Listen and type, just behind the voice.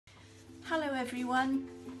Hello everyone,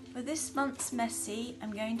 for this month's Messy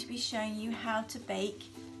I'm going to be showing you how to bake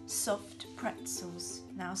soft pretzels.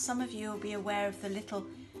 Now some of you will be aware of the little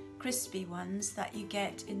crispy ones that you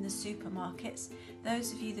get in the supermarkets.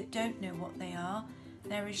 Those of you that don't know what they are,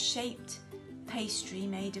 they're a shaped pastry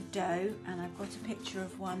made of dough, and I've got a picture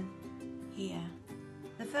of one here.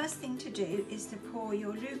 The first thing to do is to pour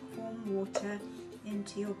your lukewarm water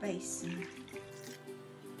into your basin.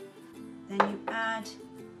 Then you add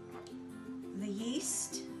the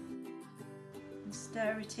yeast and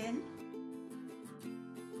stir it in.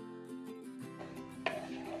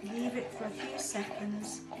 Leave it for a few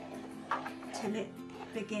seconds till it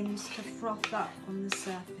begins to froth up on the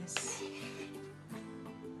surface.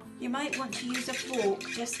 You might want to use a fork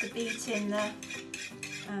just to beat in the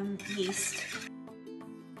yeast,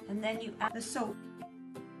 and then you add the salt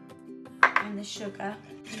and the sugar,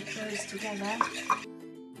 beat those together.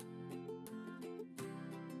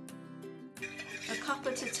 A cup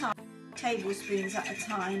at a time, tablespoons at a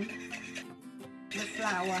time, the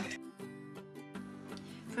flour.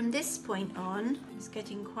 From this point on, it's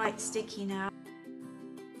getting quite sticky now.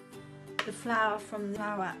 The flour from the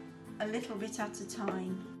flour a little bit at a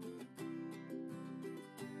time.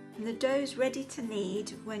 And the dough's ready to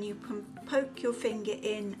knead when you poke your finger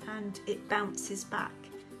in and it bounces back.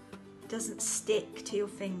 It doesn't stick to your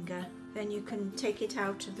finger. Then you can take it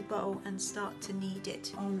out of the bowl and start to knead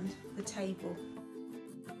it on the table.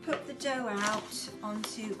 Put the dough out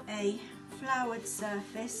onto a floured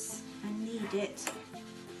surface and knead it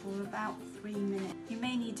for about 3 minutes. You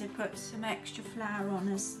may need to put some extra flour on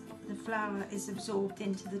as the flour is absorbed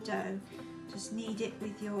into the dough. Just knead it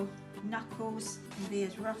with your knuckles and be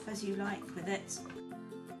as rough as you like with it.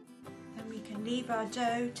 Then we can leave our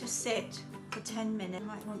dough to sit for 10 minutes. You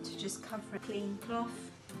might want to just cover a clean cloth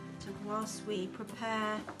whilst we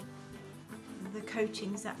prepare the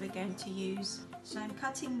coatings that we're going to use. So I'm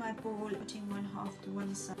cutting my ball, putting one half to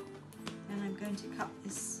one side. Then I'm going to cut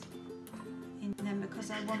this in. Then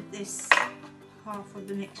because I want this half of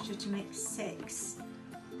the mixture to make 6,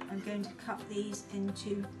 I'm going to cut these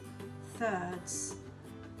into thirds.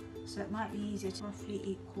 So it might be easier to roughly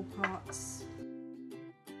equal parts.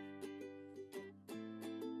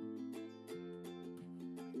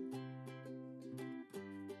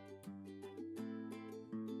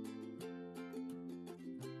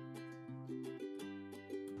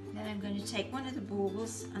 Then I'm going to take one of the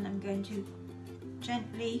balls and I'm going to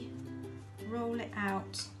gently roll it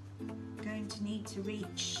out. I'm going to need to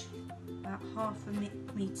reach about half a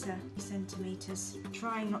metre, centimetres.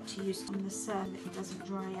 Try not to use on the sun that it doesn't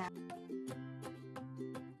dry out.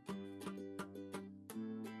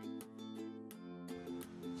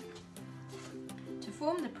 To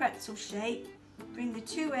form the pretzel shape, bring the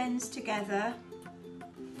two ends together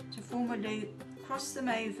to form a loop, cross them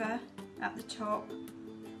over at the top,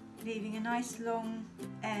 leaving a nice long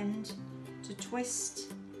end to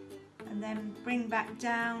twist, and then bring back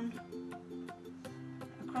down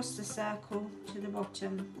across the circle to the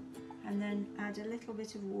bottom, and then add a little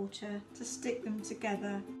bit of water to stick them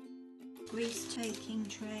together. Grease baking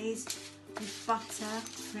trays with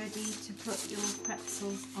butter ready to put your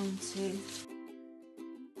pretzels onto.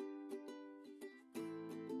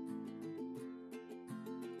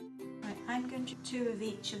 I'm going to do 2 of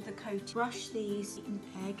each of the coatings. Brush these in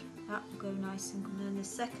egg, that will go nice and good. And then the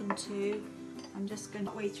second 2, I'm just going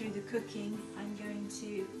to way through the cooking, I'm going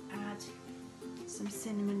to add some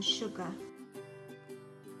cinnamon sugar.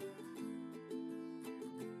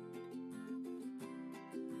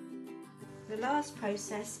 The last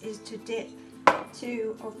process is to dip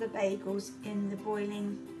 2 of the bagels in the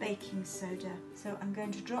boiling baking soda. So I'm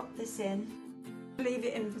going to drop this in, leave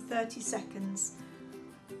it in for 30 seconds.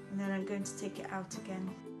 And then I'm going to take it out again.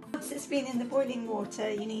 Once it's been in the boiling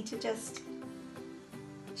water, you need to just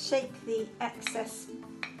shake the excess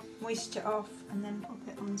moisture off and then pop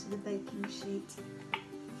it onto the baking sheet,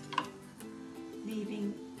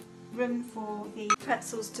 leaving room for the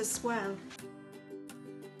pretzels to swell.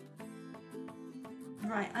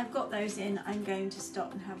 Right, I've got those in. I'm going to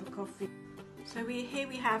stop and have a coffee. So here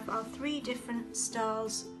we have our 3 different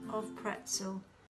styles of pretzel.